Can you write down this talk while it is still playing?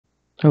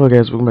Hello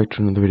guys, welcome back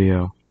to another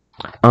video.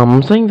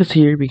 I'm saying this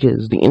here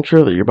because the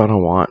intro that you're about to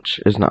watch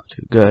is not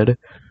too good.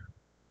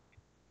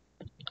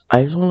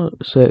 I just want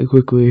to say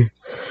quickly,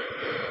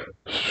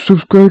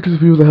 subscribe to the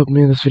people that helped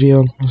me in this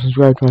video, and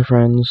subscribe to my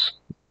friends.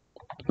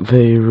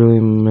 They really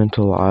meant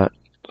a lot.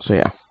 So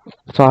yeah,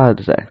 that's all I had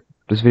to say.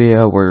 This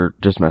video, we're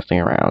just messing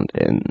around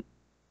in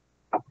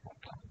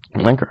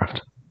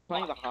Minecraft.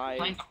 Playing the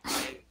high,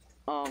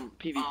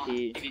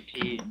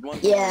 PvP.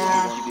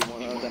 Yeah.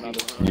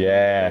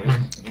 Yeah.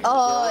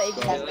 Oh,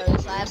 exactly.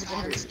 I have a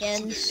different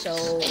skin, so.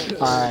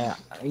 Alright,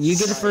 you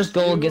get the first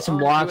goal, get some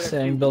blocks,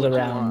 and build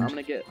around. I'm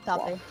gonna get.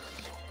 Copy.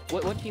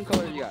 What team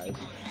color are you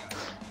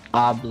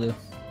guys? Blue.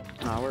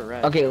 We're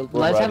red. Okay,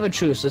 let's red. have a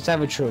truce. Let's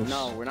have a truce.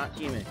 No, we're not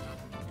teaming.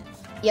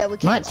 Yeah, we We're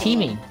can't. not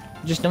teaming.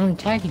 Just don't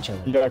attack each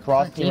other. Yeah,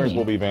 cross teamers teaming.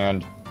 will be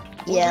banned.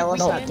 Yeah, let's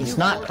No, not do it's that.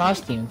 not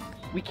cross team.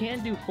 We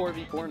can do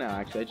 4v4 now.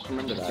 Actually, I just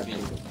remembered that.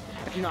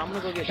 Actually, no, I'm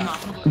gonna go get.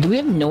 Do we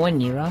have no one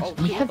near us? Oh,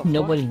 We shit, have what the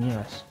nobody near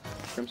us.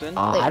 Crimson.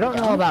 I don't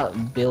know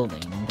about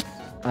building.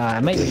 I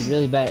might be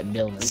really bad at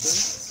building.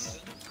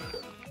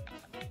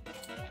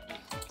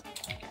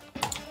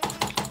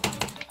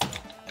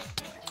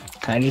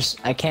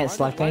 I can't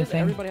select Why does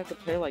anything? everybody have to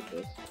play like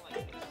this?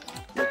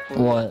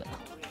 What?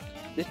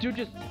 This dude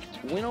just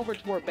went over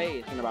to our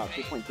base in about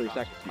 2.3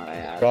 seconds, might I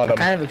add. Got him.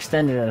 Kind of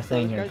extended our This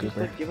thing here, guy's just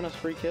Cooper. like giving us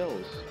free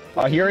kills.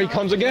 Here he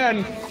comes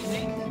again.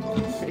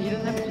 He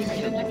doesn't have a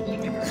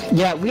teammate.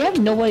 Yeah, we have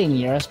nobody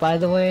near us, by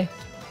the way.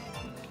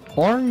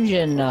 Orange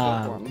and,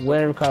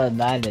 whatever color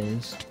that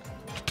is.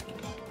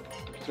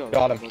 Let's go.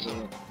 Got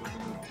him.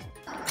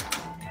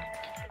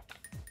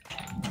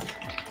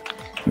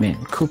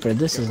 Man, Cooper,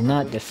 this is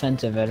not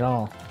defensive at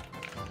all.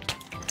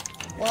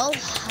 Well,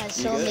 I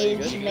still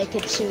needed to make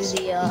it to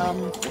the,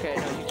 Okay,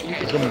 no, you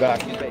He's coming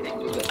back.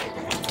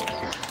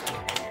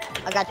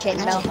 I got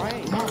chained now.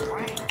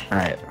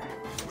 Alright.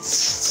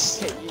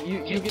 Okay,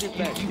 you get his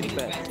bed, you get his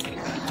bed.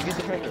 You get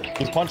the treasure.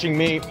 He's punching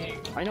me.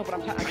 I know, but I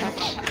can't.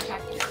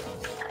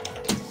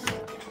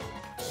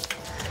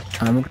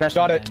 I'm gonna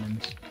Got it.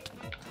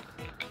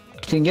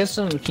 Can you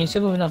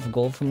save up enough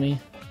gold for me?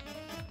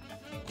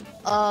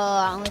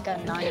 I only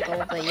got 9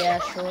 gold, but yeah,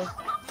 sure.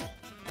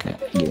 Okay,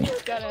 give me.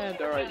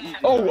 Alright, easy.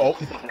 Oh. Get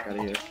the heck out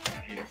of here.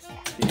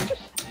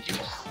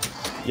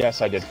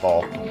 Yes, I did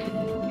fall. Alright,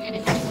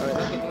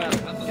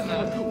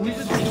 we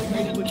just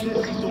need legit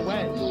the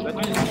wedge.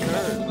 That's just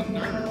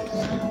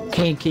absurd.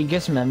 Can you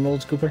get some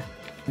emeralds, Cooper?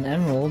 Some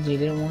emeralds you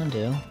didn't want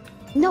to.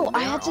 No,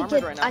 I had to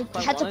get. I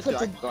had to put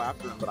the. Go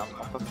after him, but I'm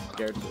fucking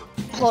scared to.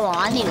 Hold on,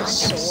 I need a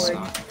sword.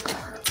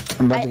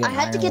 I'm about to get I an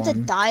had to iron get the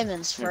one.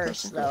 diamonds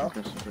first, though.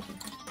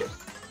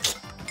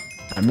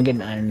 I'm gonna get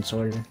an iron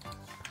sword.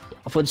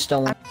 I'll put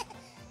stone.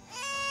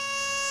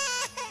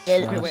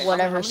 Get Okay, wait,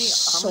 whatever how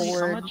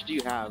sword. much do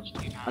you have?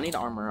 I need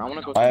armor. I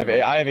wanna go. I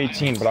have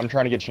 18, but I'm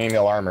trying to get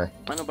chainmail armor.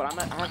 I know, but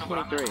I have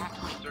 23.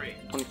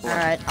 24.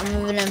 Alright, I'm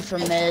moving in for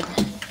mid.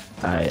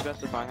 Alright.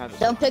 Best if I had it.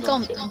 Don't pick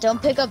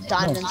up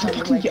diamonds on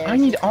the way there. I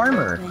need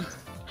armor.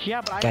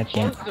 Yeah, but I God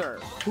damn. have closer.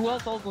 Who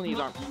else also needs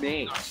armor?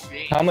 Me.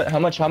 How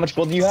much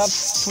gold do you have?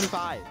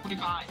 25.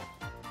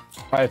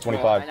 I have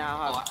 25. I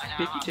now have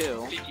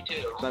 52.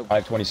 So I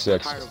have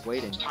 26. I'm tired of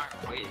waiting.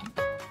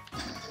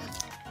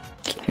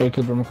 Here,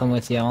 Cooper, I'm gonna come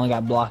with you. I only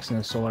got blocks and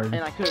a sword.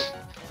 And I could.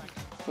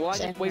 Well, I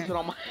just wasted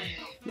all my.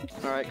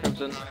 Alright,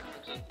 Crimson.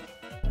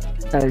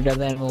 Alright, grab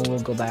that and we'll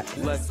go back.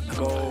 Let's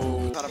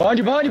go. Behind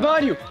you, behind you,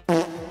 behind you!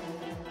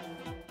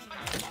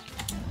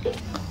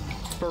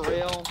 For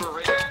real?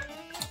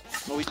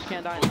 Well, we just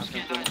can't die now,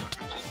 Crimson.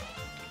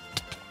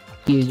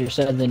 Easier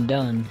said than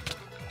done.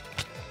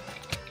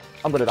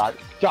 I'm gonna die.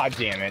 God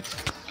damn it.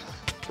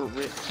 For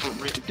real.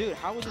 Dude,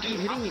 how was it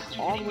hitting me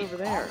all the way over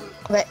there?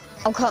 Wait,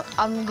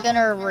 I'm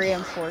gonna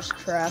reinforce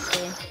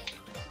Crafty.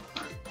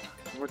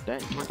 We're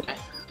dead.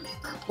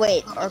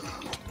 Wait, or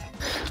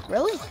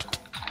really?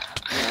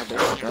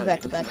 Yeah, Go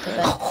back.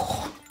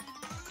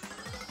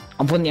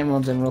 I'm putting the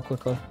emeralds in real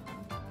quickly.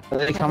 Are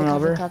they coming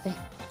over? Copy.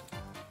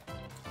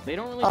 They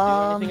don't really do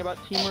anything about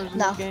teamers in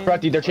no. this game.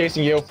 Crafty, they're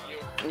chasing you.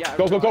 Yeah,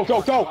 Go! We're gonna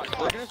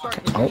start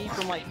hitting me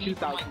from like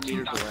 2,000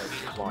 meters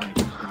away.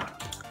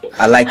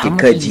 I like How it,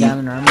 much is Kudgy.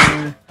 diamond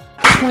armor?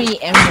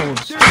 20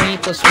 emeralds. 20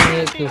 plus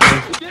 28,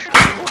 Cooper.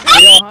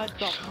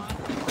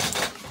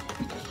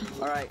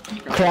 Alright.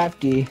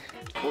 Crafty.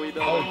 What we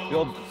Oh,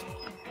 build.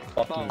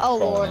 Fucking Oh phone.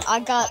 lord, I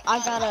got a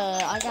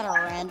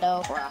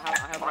rando. Or I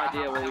have an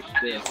idea what we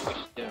should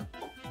do.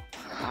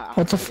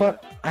 What the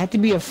fuck? I have to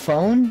be a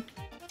phone?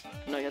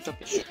 No, you have to.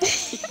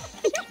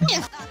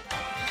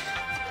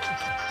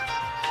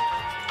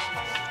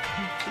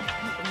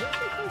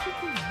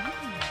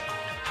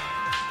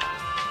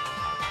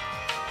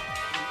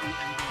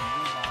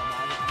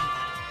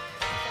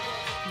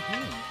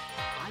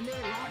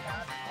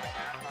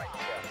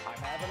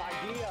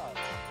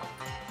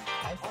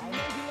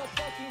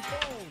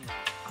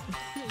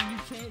 You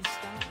can't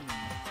stop me.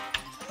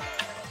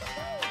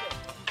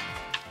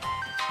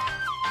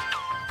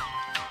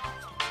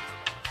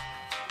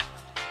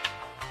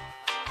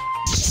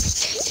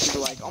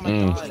 People are like, oh my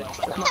god,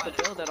 it's not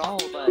the build at all,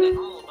 but it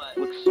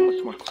looks so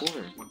much more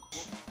cooler.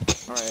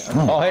 Alright.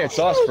 Oh, hey, it's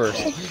us first.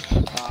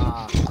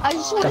 I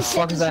just want to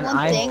say this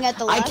one thing at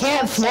the last I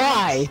can't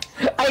fly!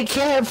 I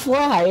can't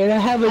fly, and I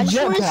have a I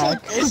just want to say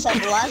jetpack! this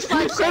at the last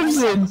 5 seconds.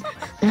 Crimson!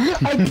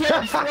 I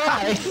can't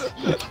fly!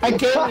 I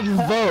can't even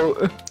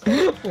vote!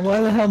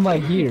 Why the hell am I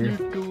here?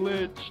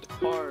 Glitched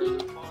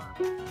hard.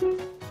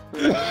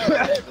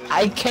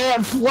 I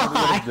can't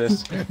fly!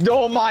 This.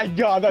 Oh my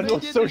god, that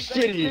looks so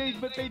shitty.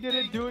 But they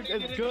didn't do it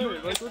as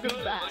good. Like, look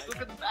at that.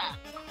 Look at that.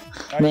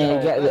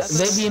 Man,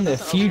 maybe in the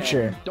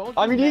future.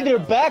 I mean, you need a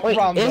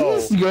background Wait, though.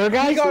 isn't this your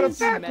guys'? You got a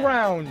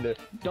background.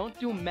 Don't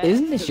do meh.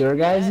 Isn't this your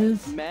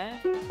guys'? Meh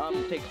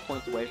takes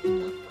points away from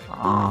you.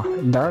 Aw,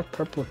 dark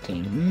purple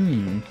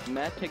team.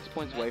 Meh takes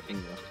points away from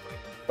you.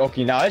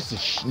 Okay, now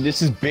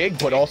this is big,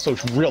 but also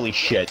really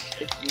shit.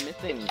 It's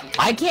missing.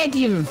 I can't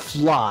even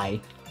fly.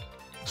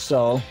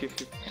 So,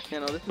 Yeah,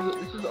 no, this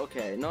is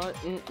okay. No,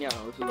 yeah,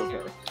 no, this is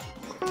okay.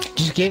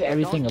 just give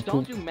everything a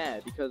Don't poop. do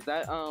mad because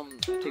that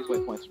takes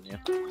away points from you.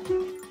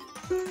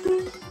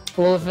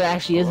 Well, if it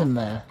actually isn't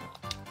the...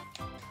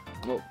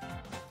 Well,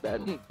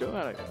 that don't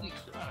matter.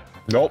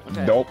 Nope,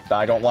 Okay. nope,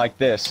 I don't like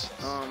this.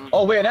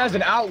 Oh wait, it has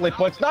an outlet,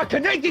 but it's not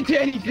connected to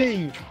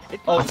anything.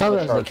 Oh, I thought it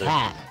was a charger.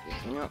 cat.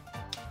 Yeah.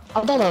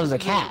 I thought that was a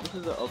cat.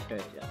 This is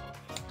okay, yeah.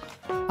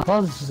 I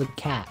thought this was a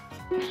cat.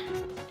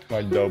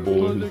 My double.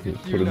 Look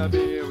at you not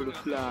being able to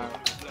fly.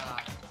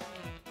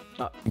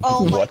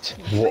 Oh my What?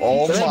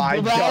 Oh my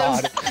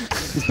god.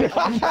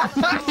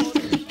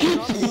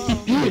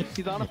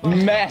 He's on a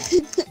phone. Mess.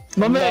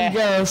 My man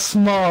got a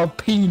small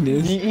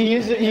penis. He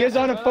is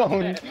on a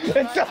phone,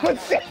 and someone's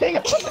sitting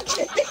on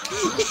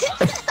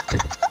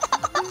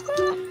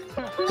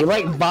You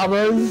like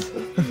Babas?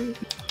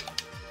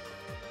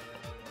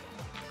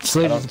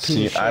 I don't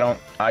see it.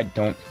 I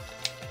don't.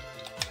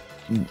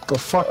 The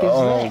fuck is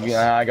Oh, that?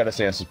 yeah, I gotta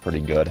say this is pretty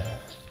good.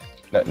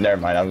 Never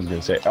mind, I was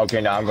gonna say. Okay,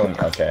 now I'm going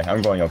okay.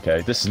 I'm going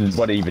okay. This is,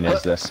 what even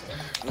is this?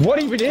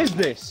 What even is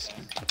this?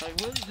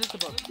 Like, what is this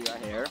about to do? That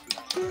hair?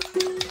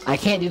 I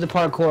can't do the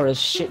parkour. This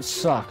shit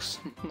sucks.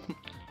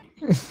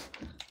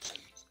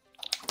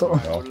 No.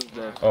 What is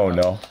this? Oh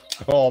no.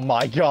 Oh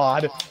my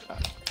god.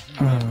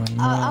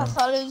 I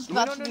thought it was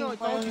about to be No, one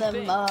it's of not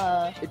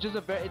them, It's just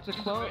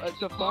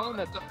it's a phone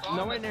that's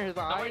nowhere near his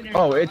eyes.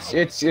 Oh, it's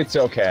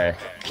okay.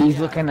 He's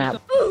looking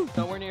at...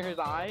 Nowhere near his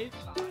eyes.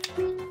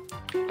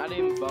 I didn't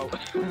even vote.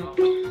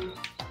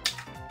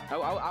 I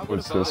What's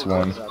would've this voted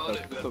one?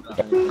 for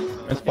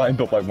that. It's probably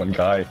built by one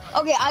guy.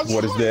 Okay, I just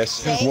What is wanna this?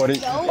 say, What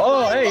is? don't Oh,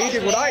 let hey, that he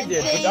did what I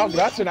did. thing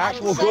That's an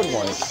actual good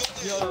one.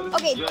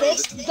 Okay,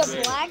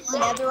 the black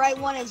netherite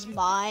one is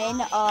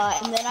mine,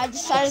 and then I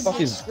decided What the fuck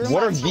to is- screw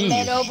what my are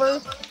teammate these?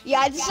 over. Yeah,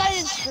 I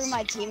decided to screw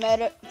my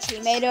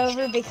teammate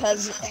over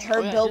because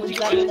her build was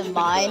better than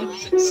mine,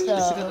 Because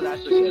so...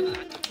 that's just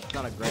it's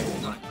not a great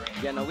one.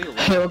 Yeah, no, we were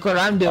Hey, look what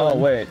I'm doing. Oh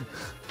wait.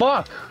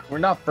 Fuck. We're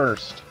not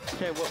first.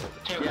 Okay,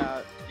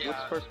 yeah,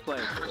 what's first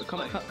place?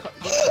 Come,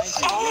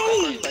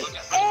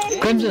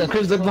 Crimson,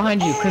 look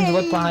behind you. Crimson,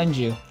 look behind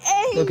you.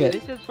 Look at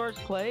This is first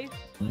place?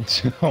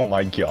 Oh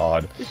my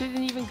god. This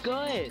isn't even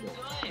good.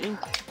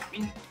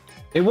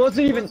 It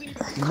wasn't even.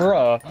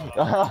 Bruh.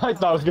 I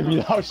thought it was gonna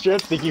be. I was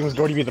just thinking it was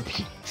going to be the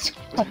penis.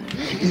 Yeah,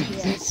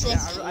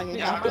 sis, I you're think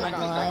not gonna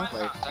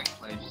lie. second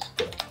place.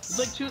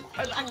 It's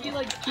like actually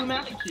like 2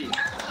 Master Chiefs.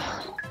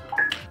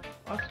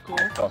 That's cool.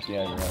 Fuck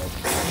yeah, you're right.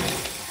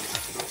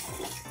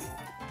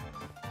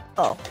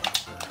 Oh.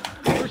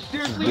 We're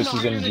seriously This not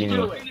is gonna ingenious.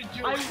 do it.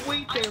 I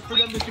wait there for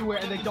them to do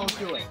it and they don't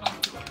do it.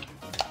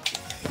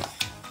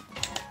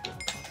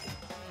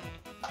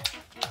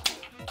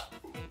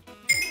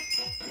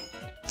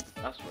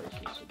 That's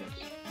racist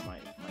against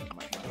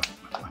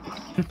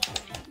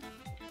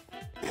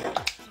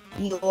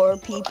Your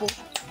people.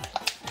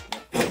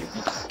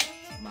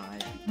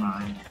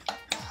 my.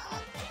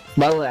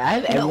 By the way, I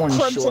have everyone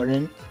Crimson.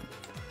 shortened.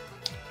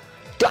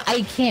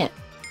 I can't.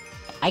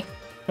 I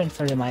can't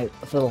for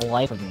the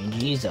life of me.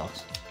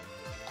 Jesus.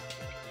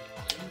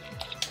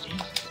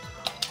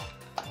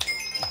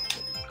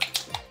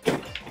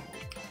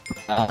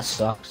 That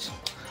sucks.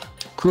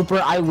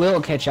 Cooper, I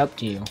will catch up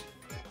to you.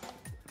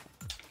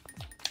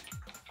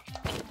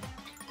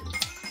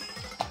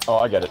 Oh,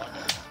 I get it.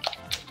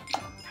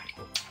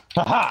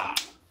 Haha!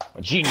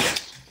 A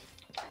genius.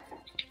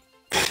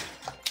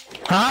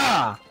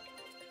 Ha!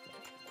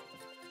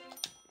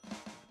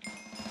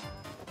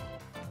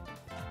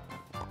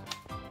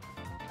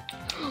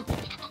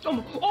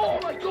 Oh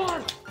my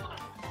god!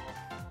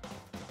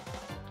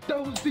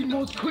 That was the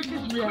most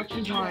quickest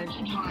reaction time.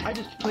 I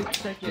just clicked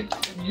second.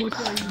 What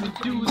did I even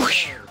do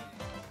there?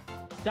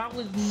 That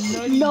was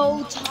nutty.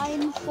 No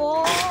time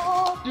for...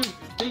 Dude,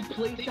 they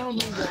placed down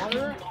the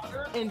water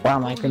and Wow,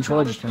 my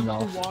controller just turned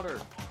off. Water.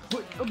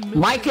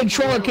 My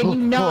controller, can you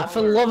not,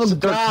 for the love of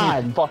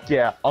God? Fuck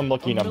yeah.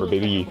 Unlucky number,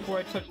 baby. Before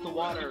I touched the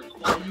water,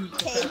 I used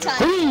Okay, the time.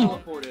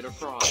 teleported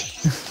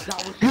across.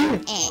 That was so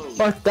close.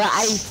 Fuck that,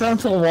 I fell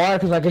into the water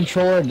because my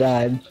controller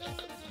died.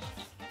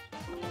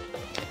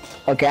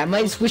 Okay, I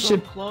might switch to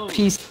close.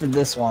 peace for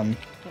this one.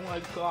 Oh my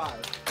god.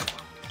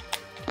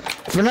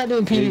 If we're not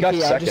doing You got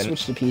PvP, I'll just second.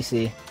 switch to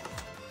PC.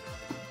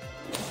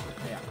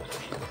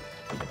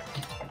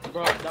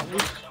 Bro, that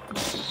was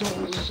so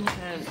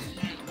intense.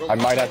 Bro, I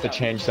might have to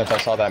change since I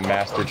saw that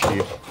Master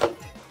Chief.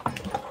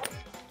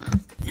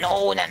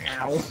 No, not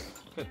now.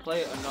 Okay, play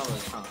it another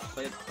time.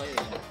 Play it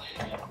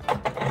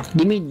again.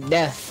 Give me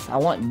death. I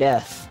want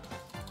death.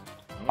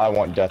 I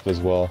want death as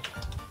well.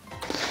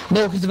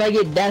 No, because if I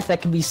get death,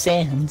 that could be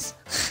Sans.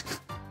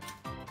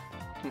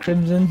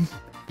 Crimson.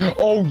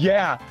 Oh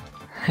yeah!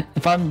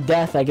 If I'm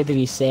death, I get to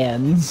be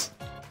Sans.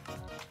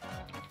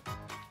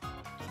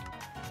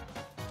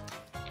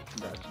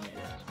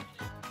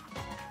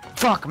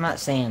 Fuck, I'm not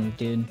Sans,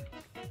 dude.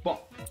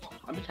 Well,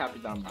 I'm just happy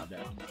that I'm not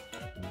dead.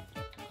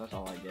 That's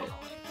all I get.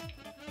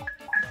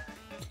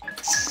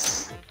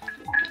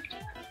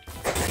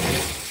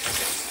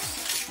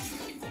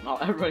 Oh,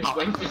 everybody's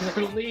waiting for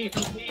their leave.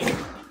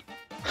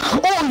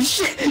 Oh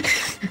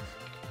shit!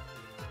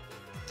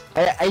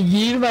 I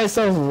yeeted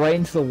myself right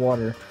into the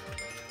water.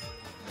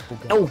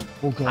 Oh,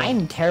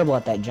 I'm terrible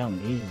at that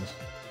jump, Jesus.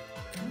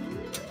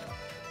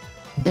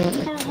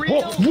 For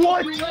real?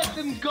 What? Let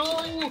them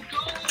go!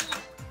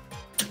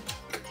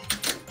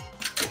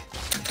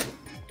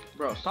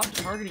 Bro, stop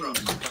targeting me.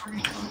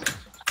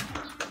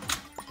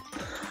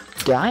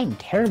 Dude, I'm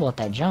terrible at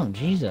that jump,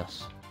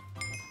 Jesus.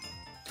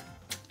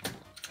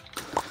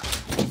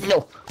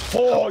 No.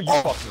 Oh, you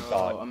fucking Bro,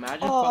 god. imagine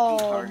Oh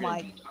fucking targeting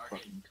my- me,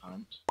 fucking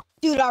cunt.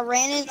 Dude, I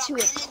ran into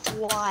it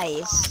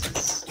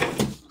twice.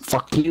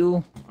 Fuck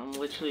you. I'm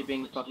literally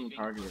being fucking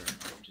targeted,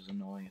 which is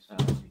annoying as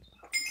hell.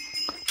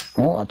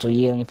 Oh, that's what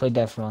you get when you play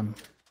Death Run.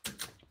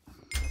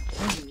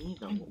 What do you mean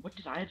though? What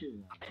did I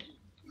do?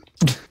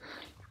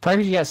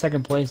 Probably 'cause you got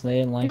second place and they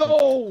didn't like it.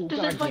 No!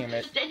 God damn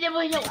it.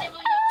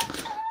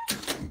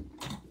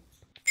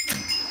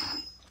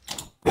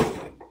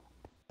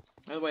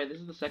 By the way, this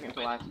is the second to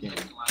last game.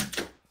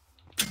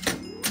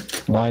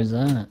 Why is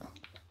that?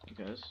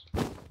 Because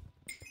I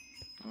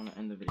want to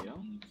end the video.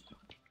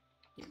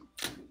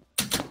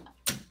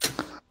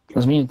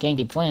 Doesn't mean you can't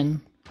keep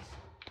playing.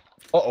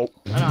 Uh-oh.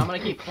 I know, I'm gonna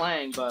keep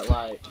playing, but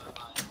like...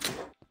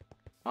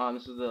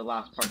 this is the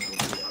last part of the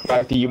video.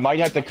 Crafty, you might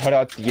have to cut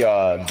out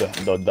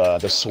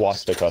the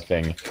swastika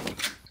thing.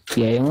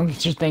 Yeah, you want to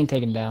get your thing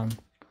taken down.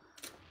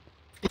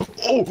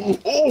 Oh!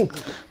 Oh!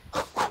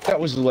 That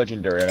was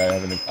legendary,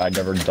 and I've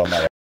never done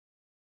that.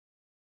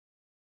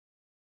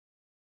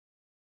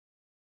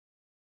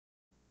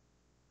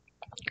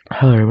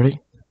 Hello everybody.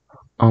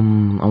 I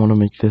want to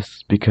make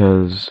this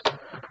because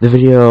the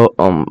video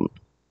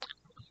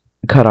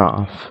cut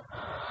off.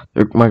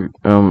 My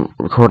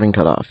recording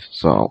cut off,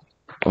 so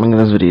I'm making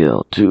this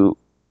video too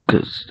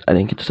because I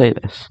didn't get to say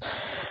this.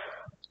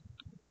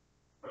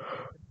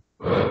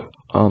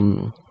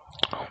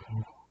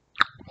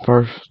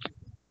 First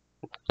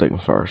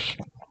things first.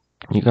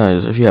 You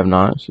guys, if you have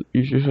not,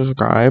 you should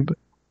subscribe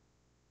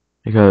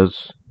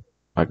because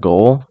my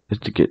goal is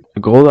to get a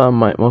goal that I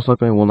might most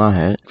likely will not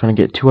hit. Trying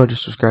to get 200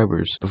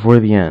 subscribers before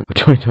the end of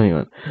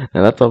 2021.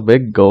 Now that's a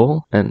big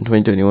goal, and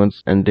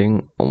 2021's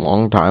ending a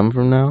long time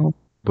from now.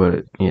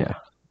 But yeah,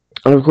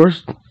 and of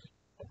course,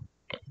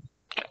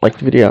 like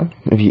the video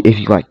if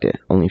you liked it,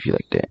 only if you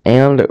liked it,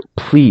 and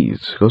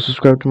please go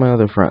subscribe to my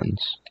other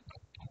friends.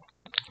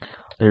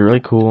 They're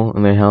really cool,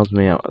 and they helped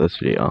me out with this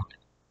video.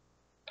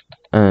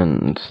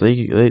 And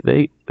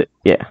they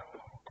yeah.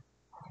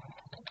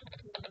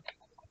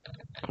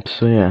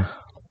 So yeah,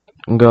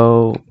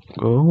 go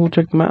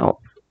check them out,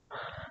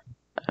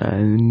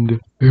 and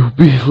it will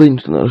be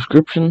linked in the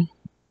description,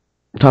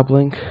 top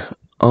link.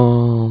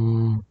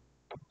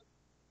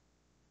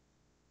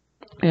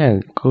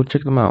 Yeah, go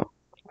check them out.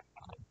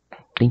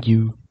 Thank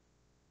you.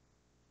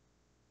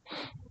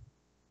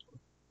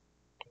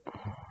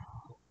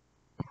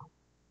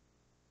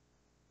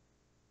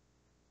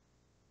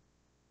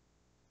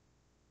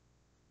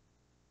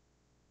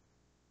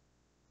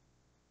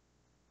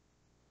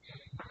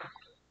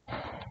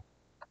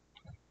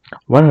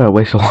 Why did I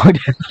wait so long?